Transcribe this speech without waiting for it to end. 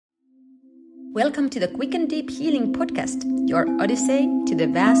Welcome to the Quick and Deep Healing Podcast, your odyssey to the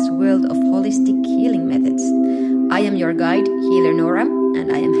vast world of holistic healing methods. I am your guide, Healer Nora,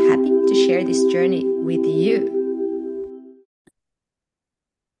 and I am happy to share this journey with you.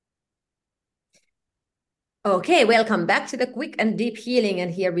 Okay, welcome back to the Quick and Deep Healing,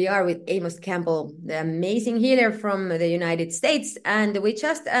 and here we are with Amos Campbell, the amazing healer from the United States, and we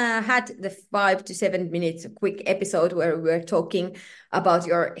just had the 5 to 7 minutes quick episode where we were talking about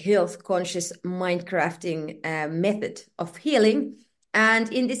your health-conscious mind crafting method of healing.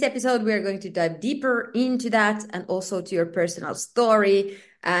 And in this episode, we are going to dive deeper into that and also to your personal story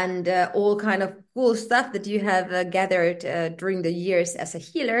and all kind of cool stuff that you have gathered during the years as a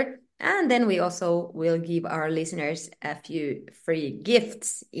healer. And then we also will give our listeners a few free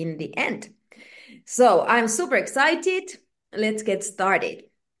gifts in the end. So I'm super excited. Let's get started.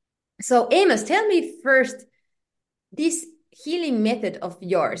 So Amos, tell me first, this healing method of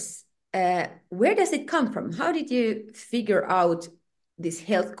yours, where does it come from? How did you figure out this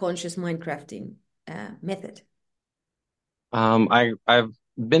health-conscious mind crafting method? I've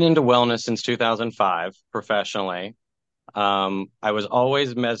been into wellness since 2005 professionally. I was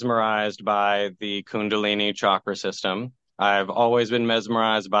always mesmerized by the Kundalini chakra system. I've always been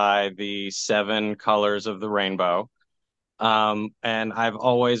mesmerized by the 7 colors of the rainbow. And I've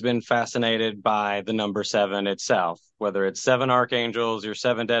always been fascinated by the number 7 itself, whether it's 7 archangels, your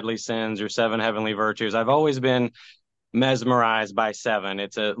 7 deadly sins, your 7 heavenly virtues. I've always been mesmerized by 7.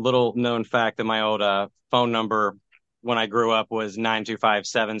 It's a little known fact that my old phone number when I grew up was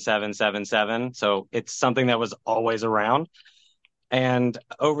 925-7777. So it's something that was always around. And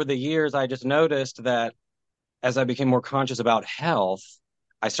over the years, I just noticed that as I became more conscious about health,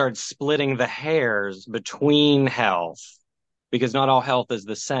 I started splitting the hairs between health because not all health is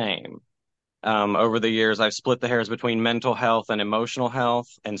the same. Over the years, I've split the hairs between mental health and emotional health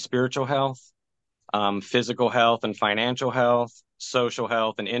and spiritual health, physical health and financial health, social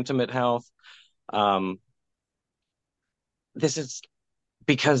health and intimate health. This is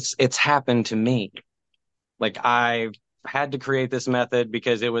because it's happened to me. Like I've had to create this method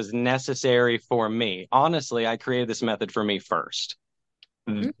because it was necessary for me. Honestly, I created this method for me first.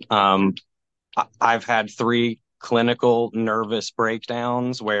 I've had 3 clinical nervous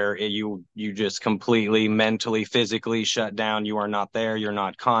breakdowns where you just completely mentally, physically shut down. You are not there. You're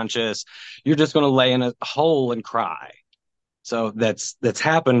not conscious. You're just going to lay in a hole and cry. So that's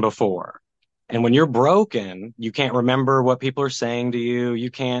happened before. And when you're broken, you can't remember what people are saying to you.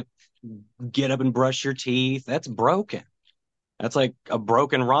 You can't get up and brush your teeth. That's broken. That's like a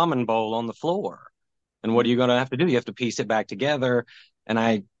broken ramen bowl on the floor. And what are you going to have to do? You have to piece it back together. And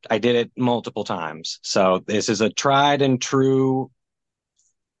I did it multiple times. So this is a tried and true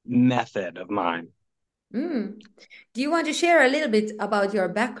method of mine. Do you want to share a little bit about your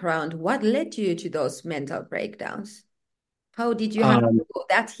background? What led you to those mental breakdowns? How did you have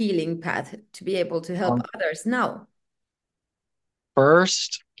that healing path to be able to help others now?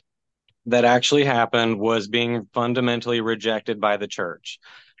 First, that actually happened was being fundamentally rejected by the church,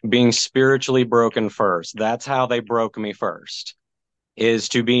 being spiritually broken first. That's how they broke me first, is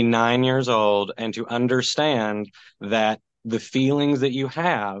to be 9 years old and to understand that the feelings that you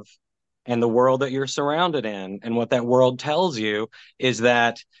have and the world that you're surrounded in and what that world tells you is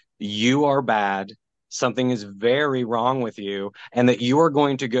that you are bad. Something is very wrong with you, and that you are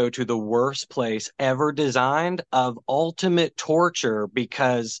going to go to the worst place ever designed of ultimate torture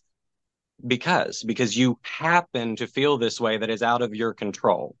because you happen to feel this way that is out of your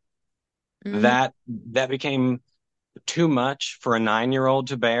control. That became too much for a 9-year-old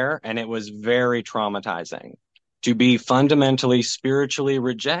to bear, and it was very traumatizing to be fundamentally spiritually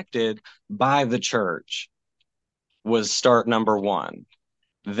rejected by the church. Was start number 1.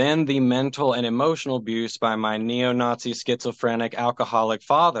 Then the mental and emotional abuse by my neo-Nazi schizophrenic alcoholic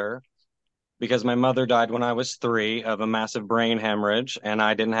father, because my mother died when I was 3 of a massive brain hemorrhage, and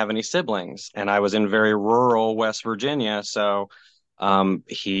I didn't have any siblings, and I was in very rural West Virginia. So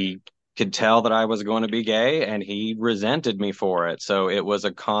he could tell that I was going to be gay, and he resented me for it. So it was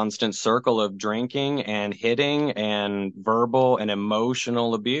a constant circle of drinking and hitting and verbal and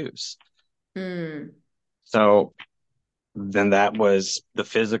emotional abuse. So then that was the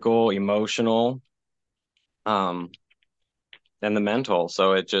physical, emotional, and the mental.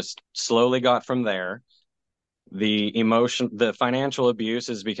 So it just slowly got from there. The financial abuse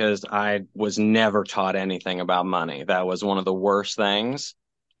is because I was never taught anything about money. That was one of the worst things,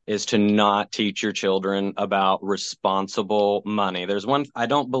 is to not teach your children about responsible money. I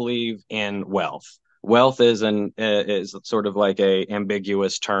don't believe in wealth. Wealth is sort of like a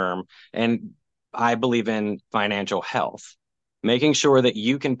ambiguous term, and I believe in financial health. making sure that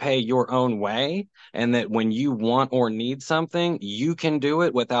you can pay your own way and that when you want or need something, you can do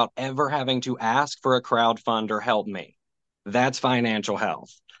it without ever having to ask for a crowdfund or help me. That's financial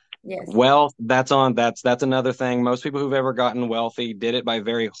health. Yes. Wealth, that's another thing. Most people who've ever gotten wealthy did it by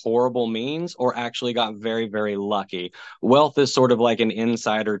very horrible means or actually got very, very lucky. Wealth is sort of like an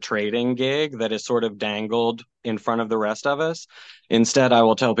insider trading gig that is sort of dangled in front of the rest of us. Instead, I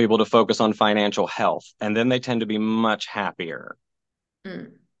will tell people to focus on financial health, and then they tend to be much happier.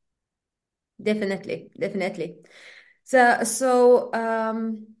 Mm. Definitely, definitely. So,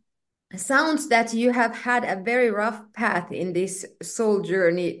 sounds that you have had a very rough path in this soul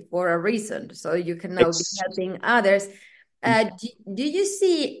journey for a reason. So you can now be It's helping others. Do you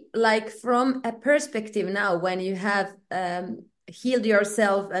see, like, from a perspective now, when you have healed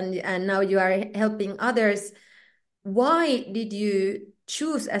yourself and now you are helping others, why did you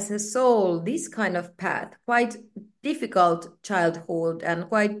choose as a soul this kind of path? Quite difficult childhood and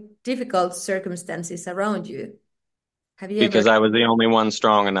quite difficult circumstances around you. Have you ever? because I was the only one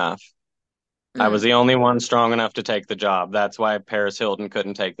strong enough. I was Mm, the only one strong enough to take the job. That's why Paris Hilton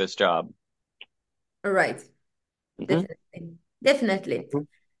couldn't take this job. right, Mhm. definitely, definitely.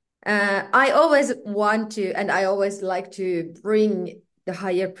 I always want to, and I always like to bring the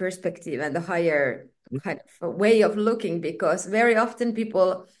higher perspective and the higher kind of way of looking, because very often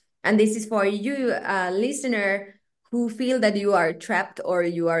people, and this is for you, listener, who feel that you are trapped or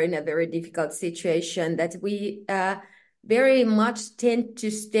you are in a very difficult situation, that we very much tend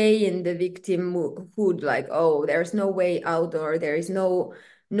to stay in the victimhood, like, oh, there's no way out, or there is no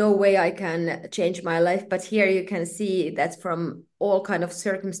way I can change my life. But here you can see that from all kind of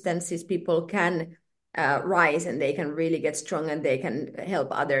circumstances, people can rise and they can really get strong and they can help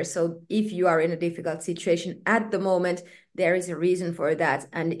others. So if you are in a difficult situation at the moment, there is a reason for that.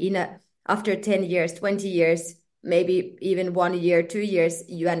 And after 10 years, 20 years, maybe even 1 year, 2 years,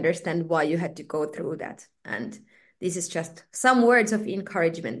 you understand why you had to go through that. And this is just some words of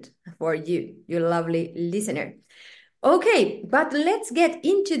encouragement for you, you lovely listener. Okay, but let's get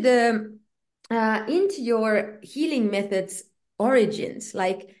into your healing methods origins.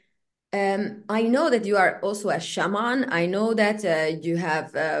 Like, I know that you are also a shaman. I know that you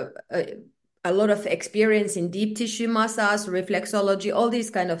have a lot of experience in deep tissue massage, reflexology, all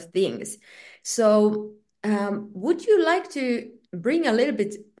these kind of things. So, would you like to bring a little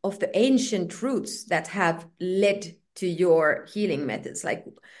bit of the ancient roots that have led to your healing methods? Like,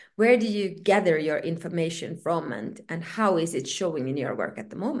 where do you gather your information from, and how is it showing in your work at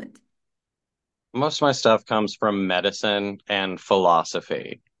the moment? Most of my stuff comes from medicine and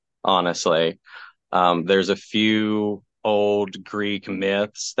philosophy, honestly. There's a few old Greek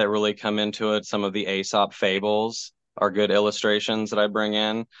myths that really come into it. Some of the Aesop fables are good illustrations that I bring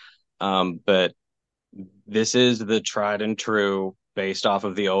in. But this is the tried and true based off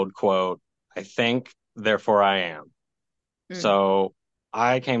of the old quote, I think, therefore I am. Mm. So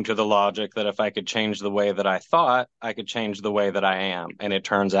I came to the logic that if I could change the way that I thought, I could change the way that I am. And it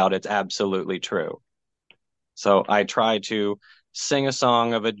turns out it's absolutely true. So I try to sing a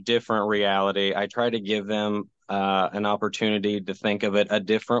song of a different reality. I try to give them an opportunity to think of it a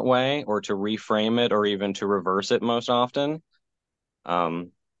different way or to reframe it or even to reverse it most often.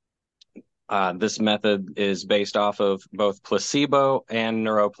 Um, this method is based off of both placebo and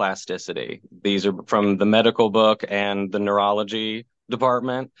neuroplasticity. These are from the medical book and the neurology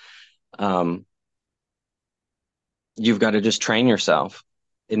department. Um, you've got to just train yourself.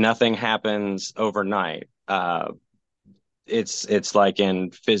 Nothing happens overnight. It's like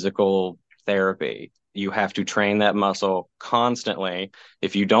in physical therapy. You have to train that muscle constantly.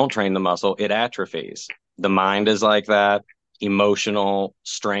 If you don't train the muscle, it atrophies. The mind is like that. Emotional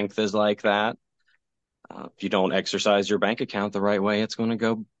strength is like that. If you don't exercise your bank account the right way, it's going to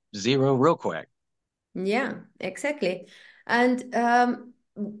go zero real quick. Yeah, exactly. And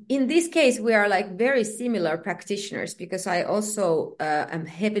in this case, we are like very similar practitioners, because I also am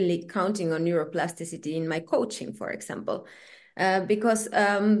heavily counting on neuroplasticity in my coaching, for example. Because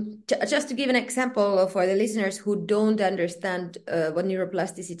just to give an example for the listeners who don't understand what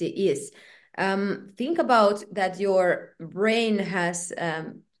neuroplasticity is, think about that your brain has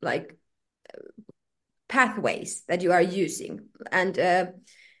like pathways that you are using. And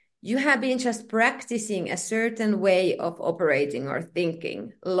you have been just practicing a certain way of operating or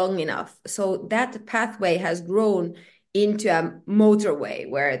thinking long enough. So that pathway has grown into a motorway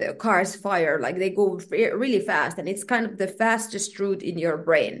where the cars fire, like they go really fast. And it's kind of the fastest route in your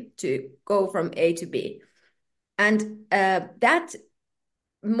brain to go from A to B. And that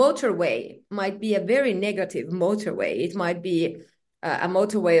motorway might be a very negative motorway. It might be a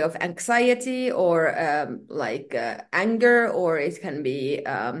motorway of anxiety or like anger, or it can be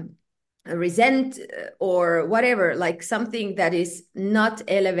resent or whatever, like something that is not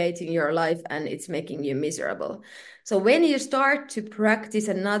elevating your life and it's making you miserable. So when you start to practice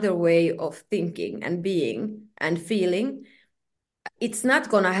another way of thinking and being and feeling, it's not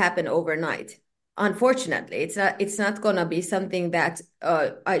going to happen overnight. Unfortunately, it's not going to be something that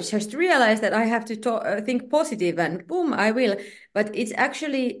I just realized that I have to think positive and boom, I will. But it's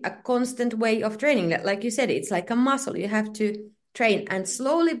actually a constant way of training. That, like you said, it's like a muscle. You have to train, and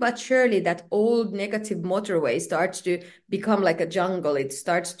slowly but surely, that old negative motorway starts to become like a jungle. It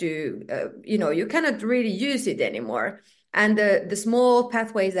starts to, you cannot really use it anymore. And the small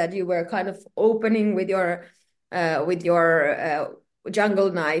pathways that you were kind of opening with your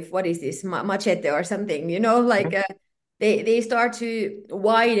jungle knife, what is this, machete or something, like they start to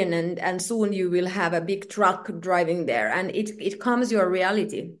widen, and soon you will have a big truck driving there, and it becomes your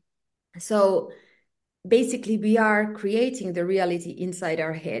reality. So basically we are creating the reality inside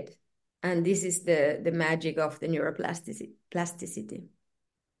our head, and this is the magic of the neuroplasticity.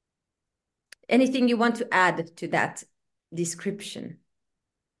 Anything you want to add to that description?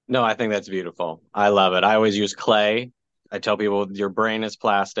 No, I think that's beautiful. I love it. I always use clay. I tell people your brain is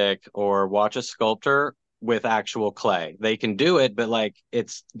plastic, or watch a sculptor with actual clay. They can do it, but like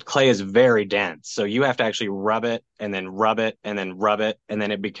it's clay is very dense. So you have to actually rub it and then rub it and then rub it, and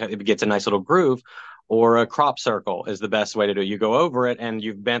then it gets a nice little groove. Or a crop circle is the best way to do it. You go over it and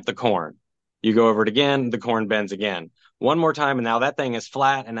you've bent the corn. You go over it again, the corn bends again. One more time, and now that thing is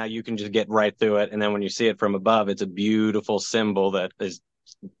flat, and now you can just get right through it. And then when you see it from above, it's a beautiful symbol that is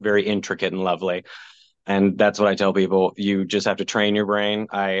very intricate and lovely. And that's what I tell people. You just have to train your brain.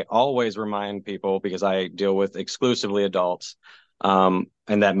 I always remind people, because I deal with exclusively adults. And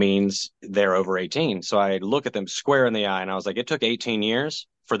that means they're over 18. So I look at them square in the eye and I was like, it took 18 years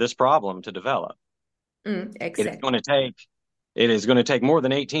for this problem to develop. It is going Exactly. to take, it is going to take more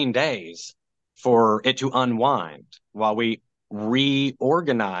than 18 days for it to unwind while we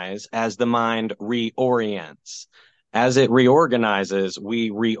reorganize as the mind reorients. As it reorganizes, we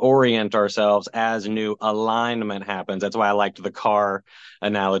reorient ourselves as new alignment happens. That's why I liked the car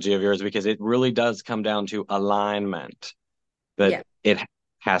analogy of yours, because it really does come down to alignment, that Yeah. it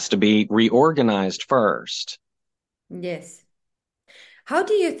has to be reorganized first. Yes. How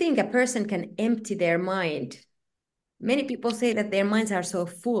do you think a person can empty their mind? Many people say that their minds are so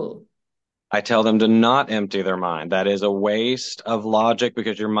full. I tell them to not empty their mind. That is a waste of logic,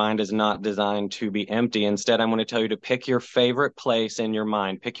 because your mind is not designed to be empty. Instead, I'm going to tell you to pick your favorite place in your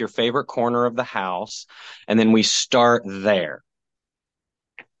mind, pick your favorite corner of the house, and then we start there,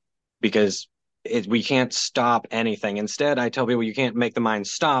 because we can't stop anything. Instead, I tell people you can't make the mind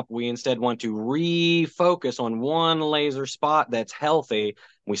stop. We instead want to refocus on one laser spot that's healthy.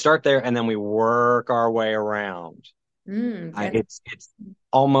 We start there and then we work our way around. That's It's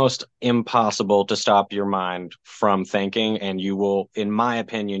almost impossible to stop your mind from thinking, and you will, in my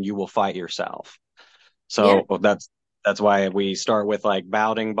opinion, you will fight yourself. yeah. So that's why we start with like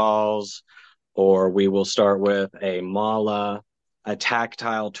bounding balls, or we will start with a mala, a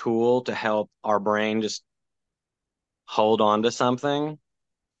tactile tool to help our brain just hold on to something.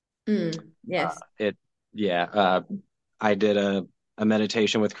 Yes. It, yeah. I did a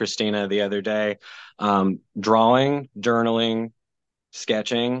meditation with Christina the other day. Drawing, journaling,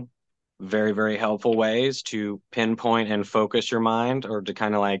 sketching, very, very helpful ways to pinpoint and focus your mind, or to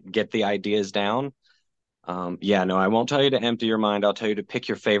kind of like get the ideas down. Yeah, no, I won't tell you to empty your mind. I'll tell you to pick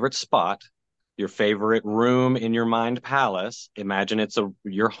your favorite spot, your favorite room in your mind palace. Imagine it's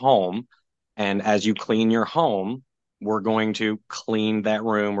your home. And as you clean your home, we're going to clean that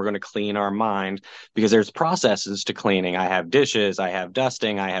room. We're going to clean our mind, because there's processes to cleaning. I have dishes, I have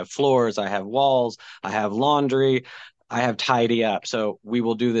dusting, I have floors, I have walls, I have laundry, I have tidy up. So we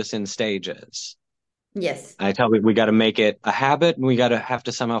will do this in stages. Yes. I tell you, we got to make it a habit, and we got to have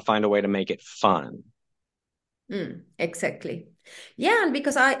to somehow find a way to make it fun. Exactly. Yeah, and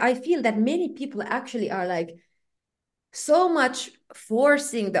because I feel that many people actually are like so much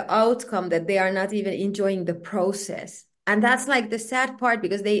forcing the outcome that they are not even enjoying the process. And that's like the sad part,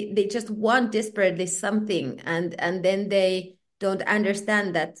 because they just want desperately something, and then they don't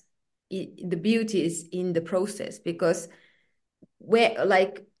understand that the beauty is in the process. Because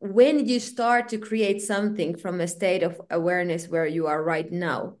when you start to create something from a state of awareness where you are right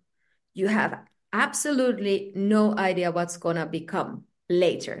now, you have absolutely no idea what's gonna become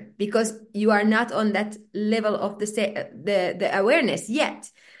later, because you are not on that level of the awareness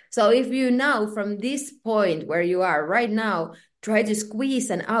yet. So if you now, from this point where you are right now, try to squeeze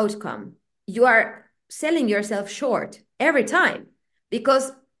an outcome, you are selling yourself short every time.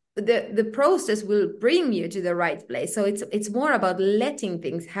 because the process will bring you to the right place. So it's more about letting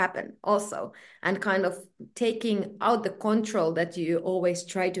things happen also, and kind of taking out the control that you always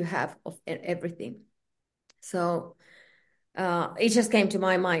try to have of everything. So it just came to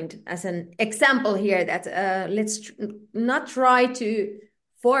my mind as an example here that let's not try to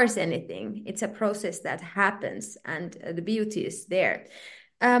force anything. It's a process that happens, and the beauty is there.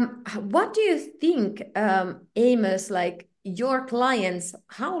 What do you think, Amos, like your clients,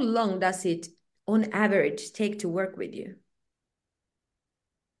 how long does it on average take to work with you?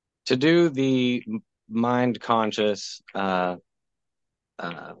 To do the mind conscious mind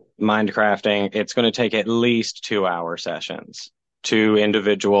crafting, it's going to take at least 2 hour sessions, two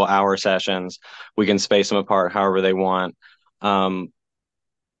individual hour sessions. We can space them apart however they want. Um,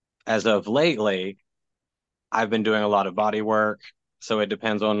 as of lately, I've been doing a lot of body work. So it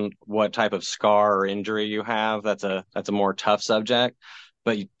depends on what type of scar or injury you have. That's a more tough subject.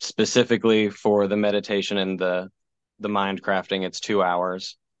 But specifically for the meditation and the mind crafting, it's 2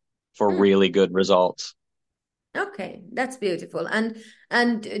 hours for Hmm. really good results. Okay, that's beautiful. And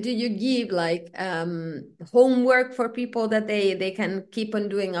do you give like homework for people that they can keep on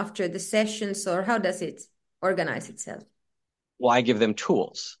doing after the sessions, or how does it organize itself? Well, I give them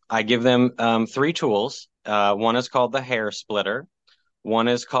tools. I give them three tools. One is called the hair splitter. One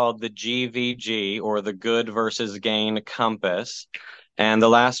is called the GVG, or the good versus gain compass. And the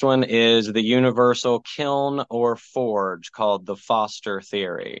last one is the universal kiln or forge, called the Foster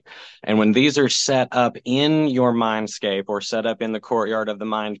theory. And when these are set up in your mindscape or set up in the courtyard of the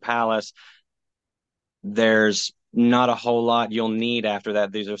mind palace, there's not a whole lot you'll need after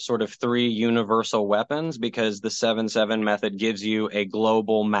that. These are sort of three universal weapons because the 7-7 method gives you a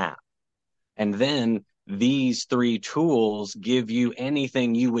global map. And then these three tools give you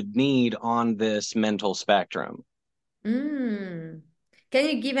anything you would need on this mental spectrum. Mm. Can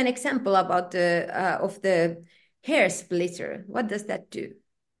you give an example about the of the hair splitter? What does that do?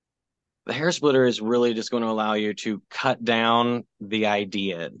 The hair splitter is really just going to allow you to cut down the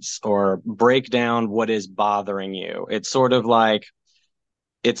ideas or break down what is bothering you. It's sort of like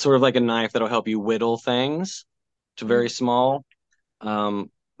a knife that'll help you whittle things to very Mm. small.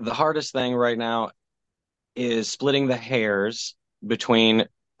 The hardest thing right now is splitting the hairs between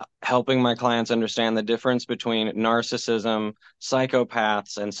helping my clients understand the difference between narcissism,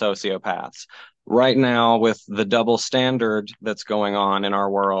 psychopaths, and sociopaths. Right now, with the double standard that's going on in our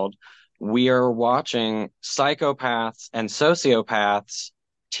world, we are watching psychopaths and sociopaths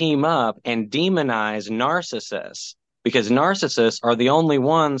team up and demonize narcissists because narcissists are the only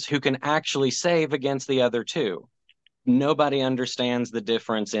ones who can actually save against the other two. Nobody understands the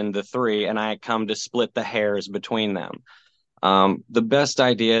difference in the three, and I come to split the hairs between them. The best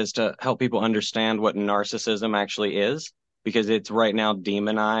idea is to help people understand what narcissism actually is, because it's right now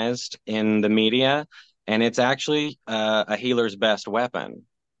demonized in the media, and it's actually a healer's best weapon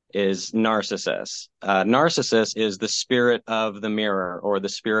is narcissist. Narcissist is the spirit of the mirror or the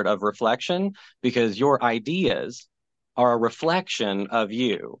spirit of reflection, because your ideas are a reflection of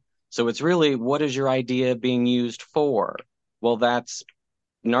you. So it's really, what is your idea being used for? Well, that's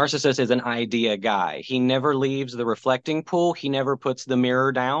Narcissist is an idea guy. He never leaves the reflecting pool. He never puts the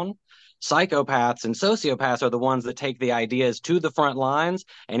mirror down. Psychopaths and sociopaths are the ones that take the ideas to the front lines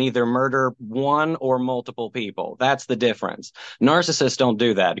and either murder one or multiple people. That's the difference. Narcissists don't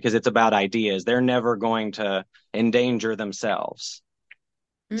do that because it's about ideas. They're never going to endanger themselves.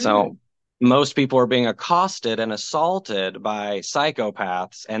 Mm. So most people are being accosted and assaulted by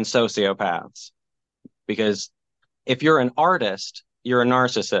psychopaths and sociopaths because if you're an artist, you're a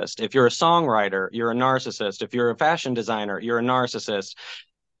narcissist. If you're a songwriter, you're a narcissist. If you're a fashion designer, you're a narcissist.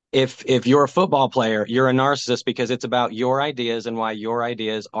 If you're a football player, you're a narcissist because it's about your ideas and why your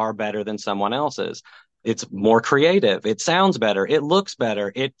ideas are better than someone else's. It's more creative. It sounds better. It looks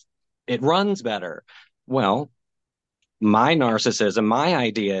better. It runs better. Well, my narcissism, my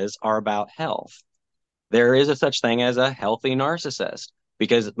ideas are about health. There is a such thing as a healthy narcissist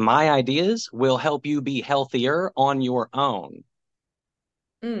because my ideas will help you be healthier on your own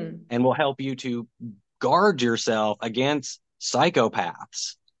Mm. and will help you to guard yourself against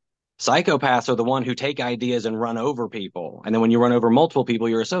psychopaths. Psychopaths are the one who take ideas and run over people. And then when you run over multiple people,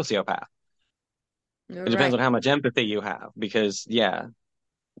 you're a sociopath. You're It depends right. on how much empathy you have because yeah,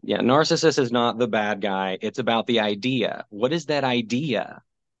 narcissist is not the bad guy. It's about the idea. What is that idea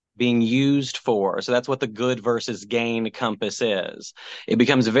being used for? So that's what the good versus gain compass is. It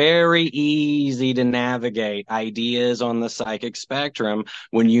becomes very easy to navigate ideas on the psychic spectrum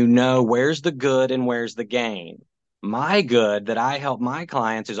when you know where's the good and where's the gain. My good that I help my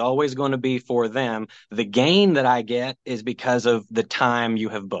clients is always going to be for them. The gain that I get is because of the time you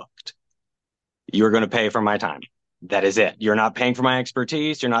have booked. You're going to pay for my time. That is it. You're not paying for my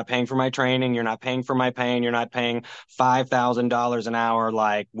expertise. You're not paying for my training. You're not paying for my pain. You're not paying $5,000 an hour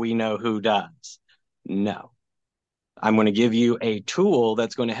like we know who does. No. I'm going to give you a tool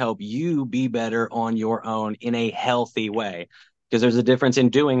that's going to help you be better on your own in a healthy way. Because there's a difference in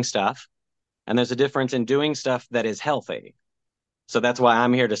doing stuff, and there's a difference in doing stuff that is healthy. So that's why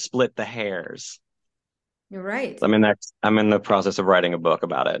I'm here to split the hairs. You're right. I'm in the process of writing a book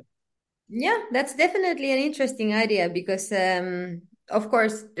about it. Yeah, that's definitely an interesting idea because, of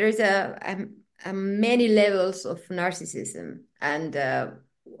course, there's a many levels of narcissism, and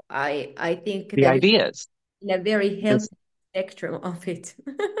I think The that is ideas. in a very It's healthy spectrum of it.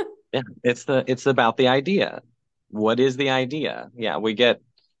 yeah, it's about the idea. What is the idea? Yeah, we get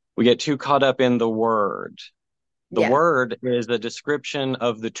too caught up in the word. The Yeah, word is the description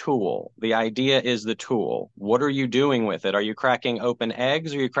of the tool. The idea is the tool. What are you doing with it? Are you cracking open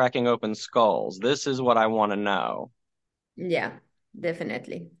eggs or are you cracking open skulls? This is what I want to know. yeah,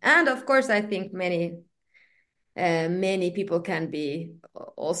 definitely. And of course, I think many people can be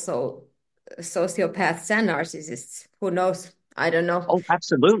also sociopaths and narcissists. Who knows? I don't know. Oh,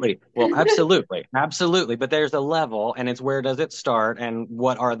 absolutely. Well, absolutely. Absolutely. But there's a level, and it's where does it start and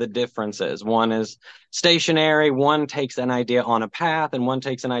what are the differences? One is stationary, one takes an idea on a path, and one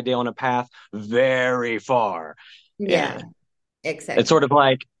takes an idea on a path very far. Yeah, Yeah. It's exactly. sort of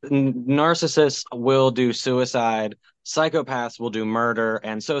like narcissists will do suicide, psychopaths will do murder,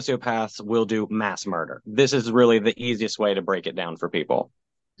 and sociopaths will do mass murder. This is really the easiest way to break it down for people.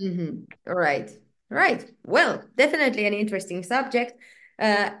 Right, right. Well, definitely an interesting subject.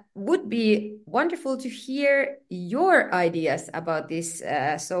 Would be wonderful to hear your ideas about this.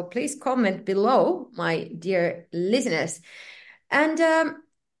 So please comment below, my dear listeners. And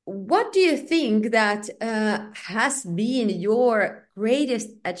what do you think that has been your greatest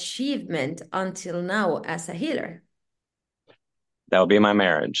achievement until now as a healer? That would be my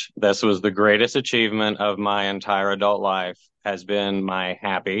marriage. This was the greatest achievement of my entire adult life, has been my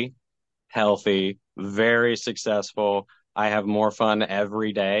happy, healthy, very successful. I have more fun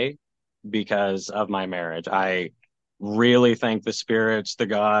every day because of my marriage. I really thank the spirits, the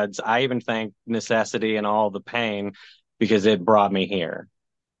gods. I even thank necessity and all the pain because it brought me here.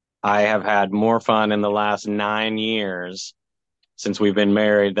 I have had more fun in the last 9 years since we've been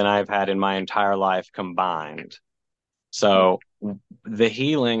married than I've had in my entire life combined. So the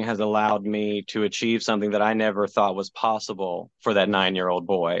healing has allowed me to achieve something that I never thought was possible for that 9-year-old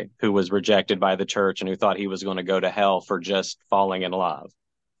boy who was rejected by the church and who thought he was going to go to hell for just falling in love.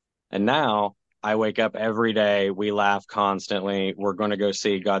 And now I wake up every day. We laugh constantly. We're going to go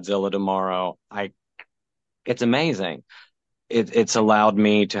see Godzilla tomorrow. It's amazing. It's allowed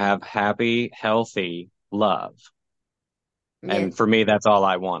me to have happy, healthy love. Yes. And for me, that's all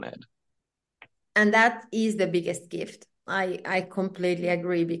I wanted. And that is the biggest gift. I completely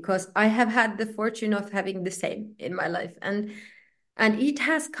agree because I have had the fortune of having the same in my life. And it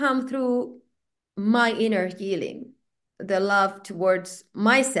has come through my inner healing, the love towards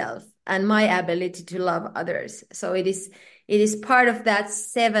myself and my ability to love others. So it is part of that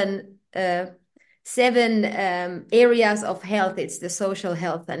seven areas of health. It's the social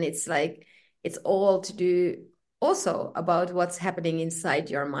health, and it's like it's all to do also about what's happening inside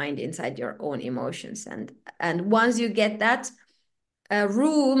your mind, inside your own emotions. And once you get that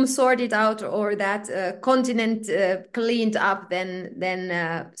room sorted out or that continent cleaned up,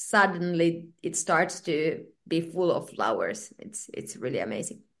 then suddenly it starts to be full of flowers. It's really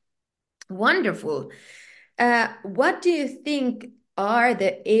amazing. Wonderful. What do you think are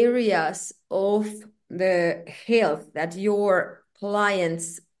the areas of the health that your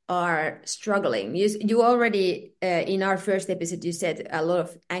clients are struggling? You already in our first episode you said a lot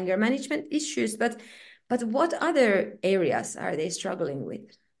of anger management issues, but what other areas are they struggling with?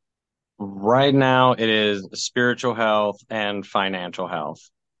 Right now, it is spiritual health and financial health.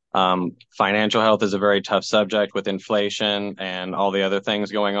 Financial health is a very tough subject with inflation and all the other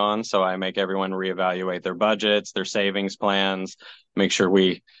things going on. So I make everyone reevaluate their budgets, their savings plans, make sure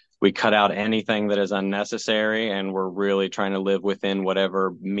we cut out anything that is unnecessary, and we're really trying to live within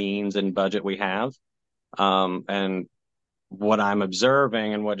whatever means and budget we have. And what I'm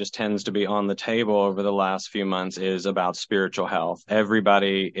observing and what just tends to be on the table over the last few months is about spiritual health.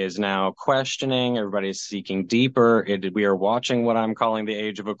 Everybody is now questioning, everybody's seeking deeper. We are watching what I'm calling the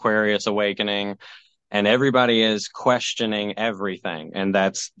age of Aquarius awakening, and everybody is questioning everything. And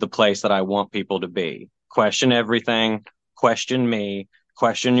that's the place that I want people to be. Question everything, question me,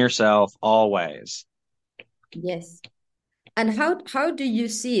 question yourself always. Yes. And how do you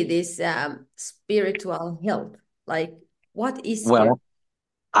see this spiritual health? Like, what is spirit? Well,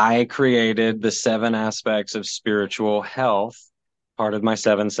 I created the 7 aspects of spiritual health, part of my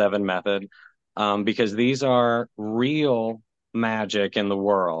 7-7 method, because these are real magic in the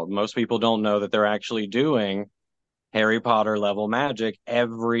world. Most people don't know that they're actually doing Harry Potter level magic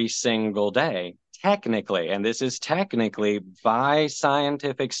every single day, technically. And this is technically by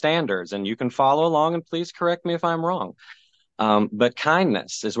scientific standards. And you can follow along and please correct me if I'm wrong. But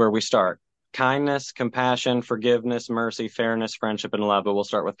kindness is where we start. Kindness, compassion, forgiveness, mercy, fairness, friendship, and love. But we'll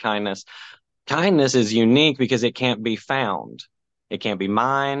start with kindness. Kindness is unique because it can't be found. It can't be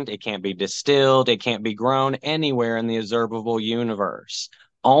mined. It can't be distilled. It can't be grown anywhere in the observable universe.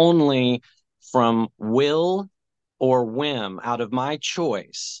 Only from will or whim, out of my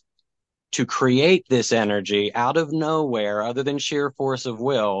choice to create this energy out of nowhere, other than sheer force of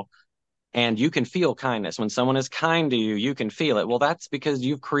will. And you can feel kindness. When someone is kind to you, you can feel it. Well, that's because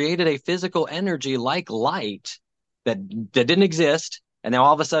you've created a physical energy like light that didn't exist. And now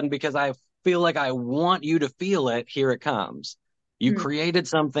all of a sudden, because I feel like I want you to feel it, here it comes. You Mm, created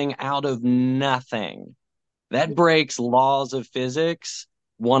something out of nothing. That breaks laws of physics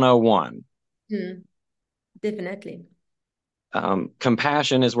 101. mm, definitely.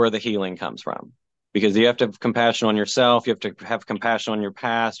 Compassion is where the healing comes from, because you have to have compassion on yourself. You have to have compassion on your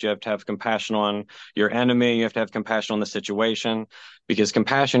past. You have to have compassion on your enemy. You have to have compassion on the situation, because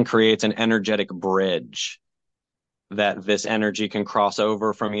compassion creates an energetic bridge that this energy can cross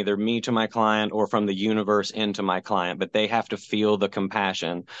over from either me to my client or from the universe into my client, but they have to feel the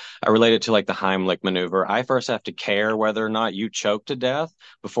compassion. I relate it to like the Heimlich maneuver. I first have to care whether or not you choke to death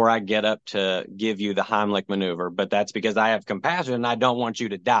before I get up to give you the Heimlich maneuver, but that's because I have compassion and I don't want you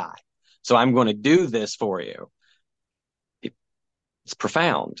to die. So I'm going to do this for you. It's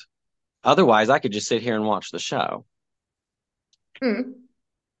profound. Otherwise, I could just sit here and watch the show.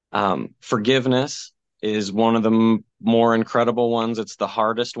 Mm, Forgiveness is one of the more incredible ones. It's the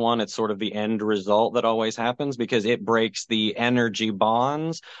hardest one. It's sort of the end result that always happens because it breaks the energy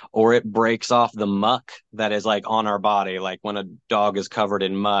bonds, or it breaks off the muck that is like on our body. Like when a dog is covered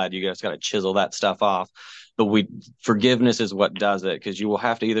in mud, you just got to chisel that stuff off. But forgiveness is what does it, because you will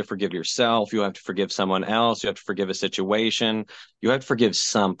have to either forgive yourself, you have to forgive someone else, you have to forgive a situation, you have to forgive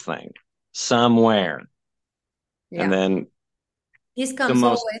something somewhere. And yeah. then This the comes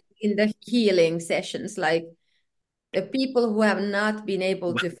most always in the healing sessions, like the people who have not been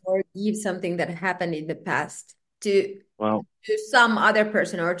able to forgive something that happened in the past well, to some other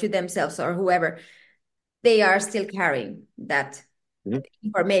person or to themselves or whoever, they are still carrying that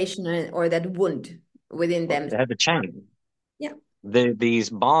information or that wound within well, them. they had to change. Yeah.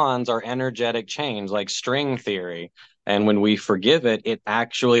 These bonds are energetic chains, like string theory. And when we forgive it, it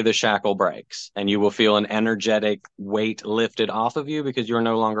actually, the shackle breaks and you will feel an energetic weight lifted off of you because you're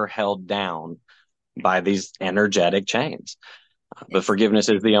no longer held down by these energetic chains. But Yes. forgiveness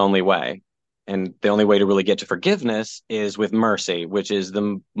is the only way. And the only way to really get to forgiveness is with mercy, which is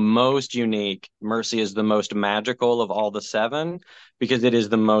the most unique. Mercy is the most magical of all the 7 because it is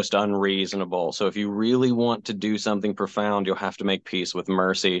the most unreasonable. So if you really want to do something profound, you'll have to make peace with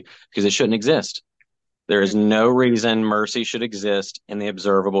mercy because it shouldn't exist. There Mm, is no reason mercy should exist in the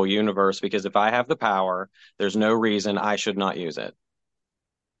observable universe, because if I have the power, there's no reason I should not use it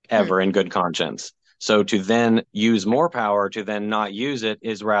mm, ever in good conscience. So to then use more power to then not use it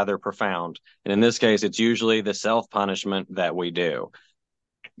is rather profound. And in this case, it's usually the self punishment that we do.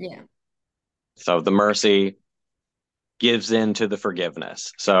 yeah. So the mercy gives in to the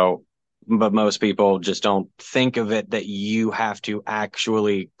forgiveness. So, but most people just don't think of it that you have to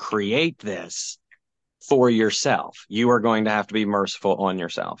actually create this for yourself. You are going to have to be merciful on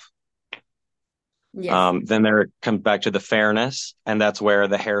yourself. Yes. Then there comes back to the fairness, and that's where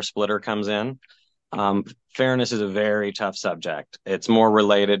the hair splitter comes in. Fairness is a very tough subject. It's more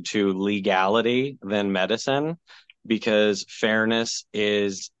related to legality than medicine, because fairness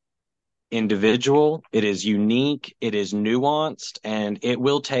is individual, it is unique, it is nuanced, and it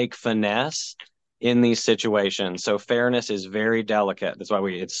will take finesse in these situations. So fairness is very delicate. That's why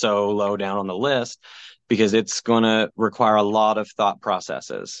it's so low down on the list, because it's going to require a lot of thought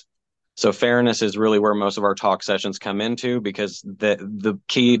processes. So fairness is really where most of our talk sessions come into, because the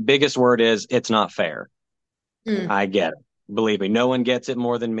key biggest word is it's not fair. Mm, I get it. Believe me, no one gets it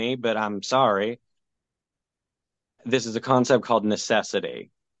more than me, but I'm sorry. This is a concept called necessity.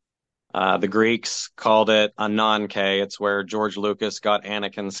 The Greeks called it ananke. It's where George Lucas got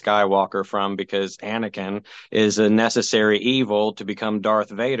Anakin Skywalker from, because Anakin is a necessary evil to become Darth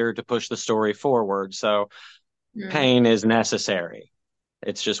Vader to push the story forward. So mm, pain is necessary.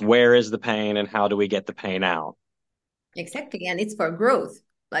 It's just where is the pain and how do we get the pain out? Exactly, and it's for growth.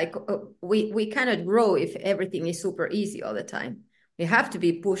 Like we cannot grow if everything is super easy all the time. We have to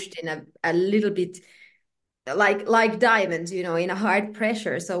be pushed in a little bit like diamonds, you know, in a hard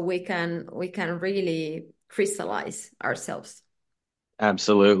pressure, so we can really crystallize ourselves.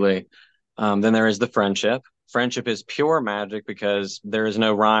 Absolutely. Then there is the friendship. Friendship is pure magic because there is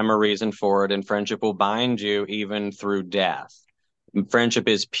no rhyme or reason for it, and friendship will bind you even through death. Friendship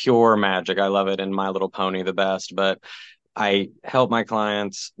is pure magic. I love it in My Little Pony the best, but I help my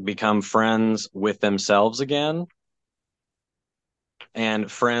clients become friends with themselves again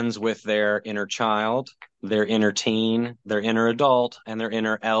and friends with their inner child, their inner teen, their inner adult, and their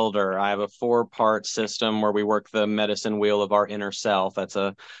inner elder. I have a 4-part system where we work the medicine wheel of our inner self. That's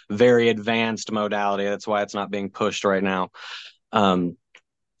a very advanced modality. That's why it's not being pushed right now. Um,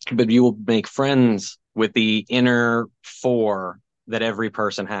 but you will make friends with the inner four that every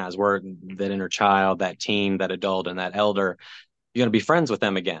person has, where that inner child, that teen, that adult, and that elder, you're going to be friends with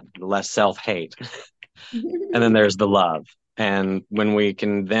them again, less self hate. And then there's the love. And when we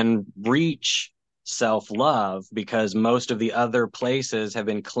can then reach self love, because most of the other places have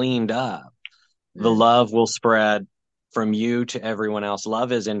been cleaned up, the Mm, love will spread from you to everyone else.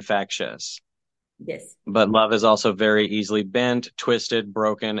 Love is infectious, yes. but love is also very easily bent, twisted,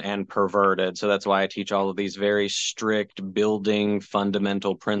 broken, and perverted. So that's why I teach all of these very strict building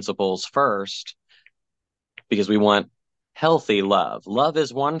fundamental principles first, because we want healthy love. Love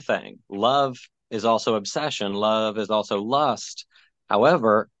is one thing. Love is also obsession. Love is also lust.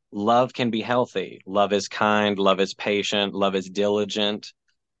 However, love can be healthy. Love is kind. Love is patient. Love is diligent. Mm,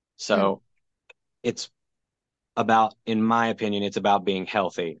 So it's about, in my opinion, it's about being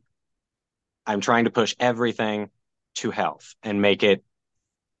healthy. I'm trying to push everything to health and make it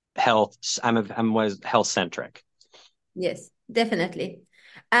health. I'm was health centric. yes, definitely.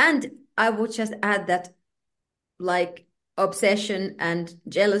 And I would just add that like obsession and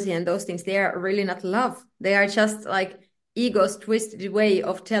jealousy and those things, they are really not love. They are just like ego's twisted way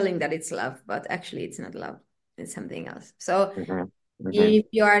of telling that it's love, but actually it's not love. It's something else. So Mm-hmm. Mm-hmm.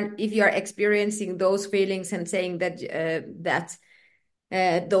 if you are experiencing those feelings and saying that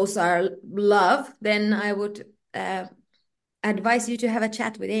those are love, then I would advise you to have a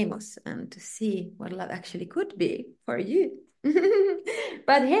chat with Amos and to see what love actually could be for you.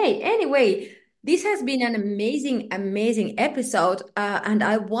 But hey, anyway, this has been an amazing, amazing episode. And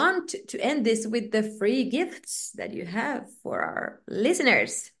I want to end this with the free gifts that you have for our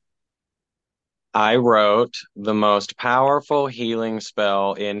listeners. I wrote the most powerful healing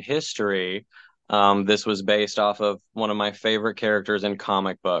spell in history. This was based off of one of my favorite characters in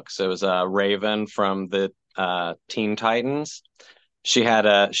comic books. It was Raven from the Teen Titans. She had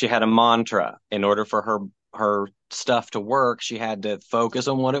a mantra. In order for her stuff to work, she had to focus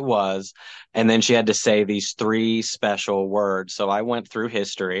on what it was, and then she had to say these 3 special words. So I went through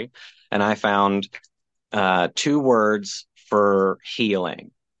history, and I found 2 words for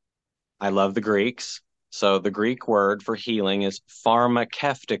healing. I love the Greeks. So the Greek word for healing is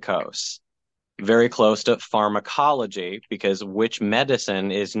pharmakeftikos, very close to pharmacology, because which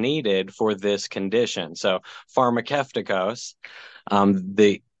medicine is needed for this condition. So pharmakeftikos,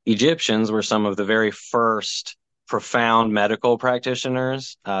 the Egyptians were some of the very first profound medical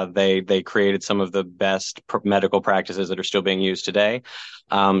practitioners. They created some of the best medical practices that are still being used today.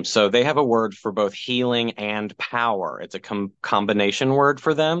 So they have a word for both healing and power. It's a combination word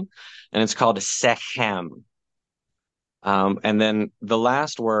for them, and it's called sechem. And then the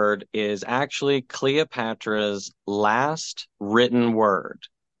last word is actually Cleopatra's last written word.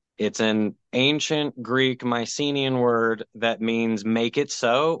 It's an ancient Greek Mycenaean word that means make it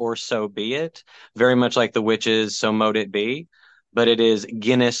so or so be it, very much like the witches, so mote it be, but it is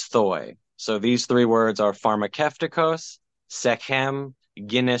Guinness thoi. So these 3 words are pharmakeftikos, sechem,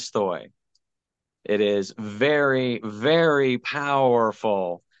 Guinness thoi. It is very, very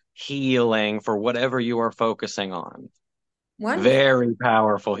powerful healing for whatever you are focusing on. Wonderful. Very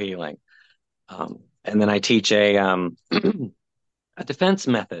powerful healing. And then I teach a defense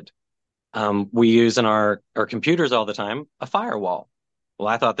method. We use in our computers all the time a firewall. Well,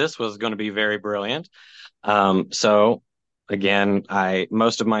 I thought this was going to be very brilliant. So again, I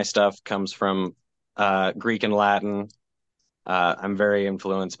most of my stuff comes from Greek and Latin. I'm very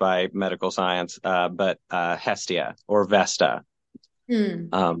influenced by medical science, but Hestia or Vesta, Hmm.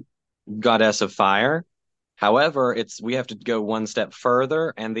 um, goddess of fire. However, it's we have to go one step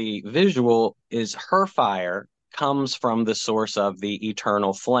further, and the visual is her fire comes from the source of the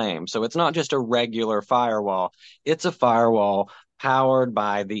eternal flame. So it's not just a regular firewall, it's a firewall powered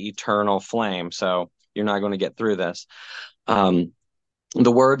by the eternal flame. So you're not going to get through this. Um,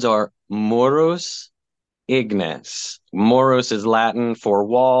 The words are morus ignis. Morus is Latin for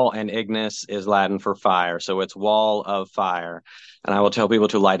wall, and ignis is Latin for fire. So it's wall of fire. And I will tell people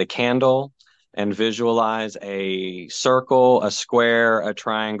to light a candle and visualize a circle, a square, a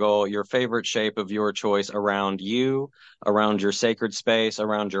triangle, your favorite shape of your choice around you, around your sacred space,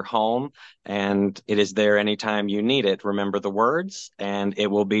 around your home. And it is there anytime you need it. Remember the words, and it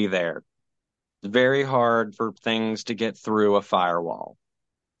will be there. It's very hard for things to get through a firewall.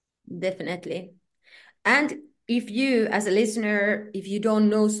 Definitely. And if you, as a listener, if you don't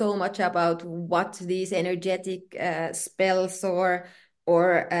know so much about what these energetic spells or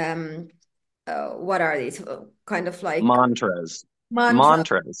what are these kind of like Mantras. mantra,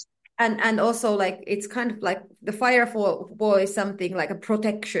 Mantras. and also like it's kind of like the firewall is something like a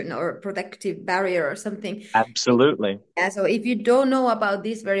protection or protective barrier or something. Absolutely. Yeah, so if you don't know about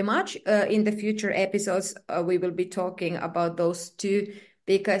this very much, in the future episodes, we will be talking about those too,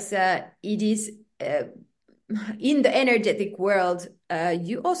 because it is in the energetic world,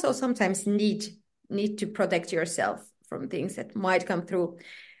 you also sometimes need to protect yourself from things that might come through,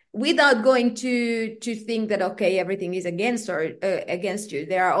 without going to think that okay, everything is against or against you.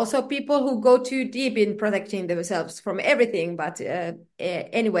 There are also people who go too deep in protecting themselves from everything. But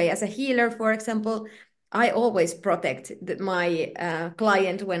anyway, as a healer, for example, I always protect my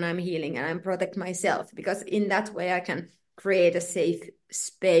client when I'm healing, and I protect myself, because in that way I can create a safe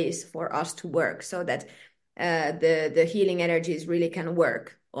space for us to work, so that the healing energies really can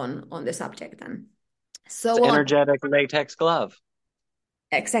work on the subject and so It's on. energetic latex glove.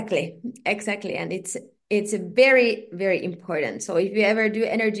 Exactly, exactly, and it's very, very important. So if you ever do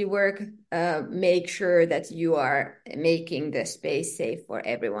energy work, make sure that you are making the space safe for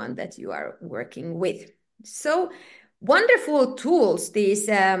everyone that you are working with. So wonderful tools, these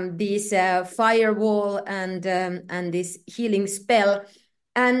firewall and this healing spell.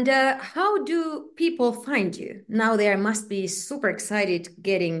 And how do people find you now? They must be super excited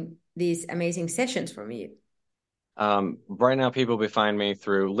getting these amazing sessions from you. Right now, people will find me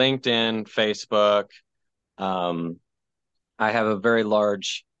through LinkedIn, Facebook. Um, I have a very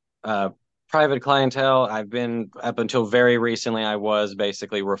large private clientele. I've been up until very recently, I was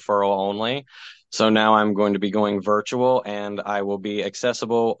basically referral only. So now I'm going to be going virtual, and I will be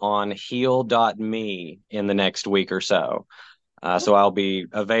accessible on heal.me in the next week or so. So I'll be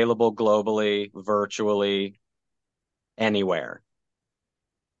available globally, virtually, anywhere.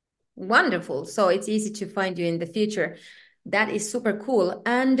 Wonderful. So it's easy to find you in the future. That is super cool.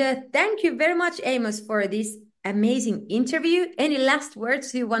 And thank you very much, Amos, for this amazing interview. Any last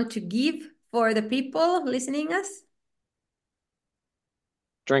words you want to give for the people listening us?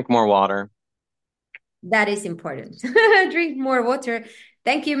 Drink more water. That is important. Drink more water.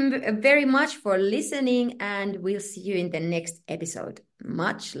 Thank you very much for listening, and we'll see you in the next episode.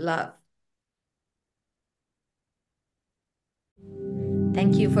 Much love.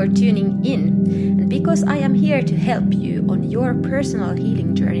 Thank you for tuning in. And because I am here to help you on your personal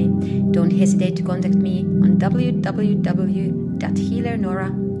healing journey, don't hesitate to contact me on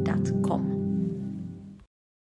www.healernora.com.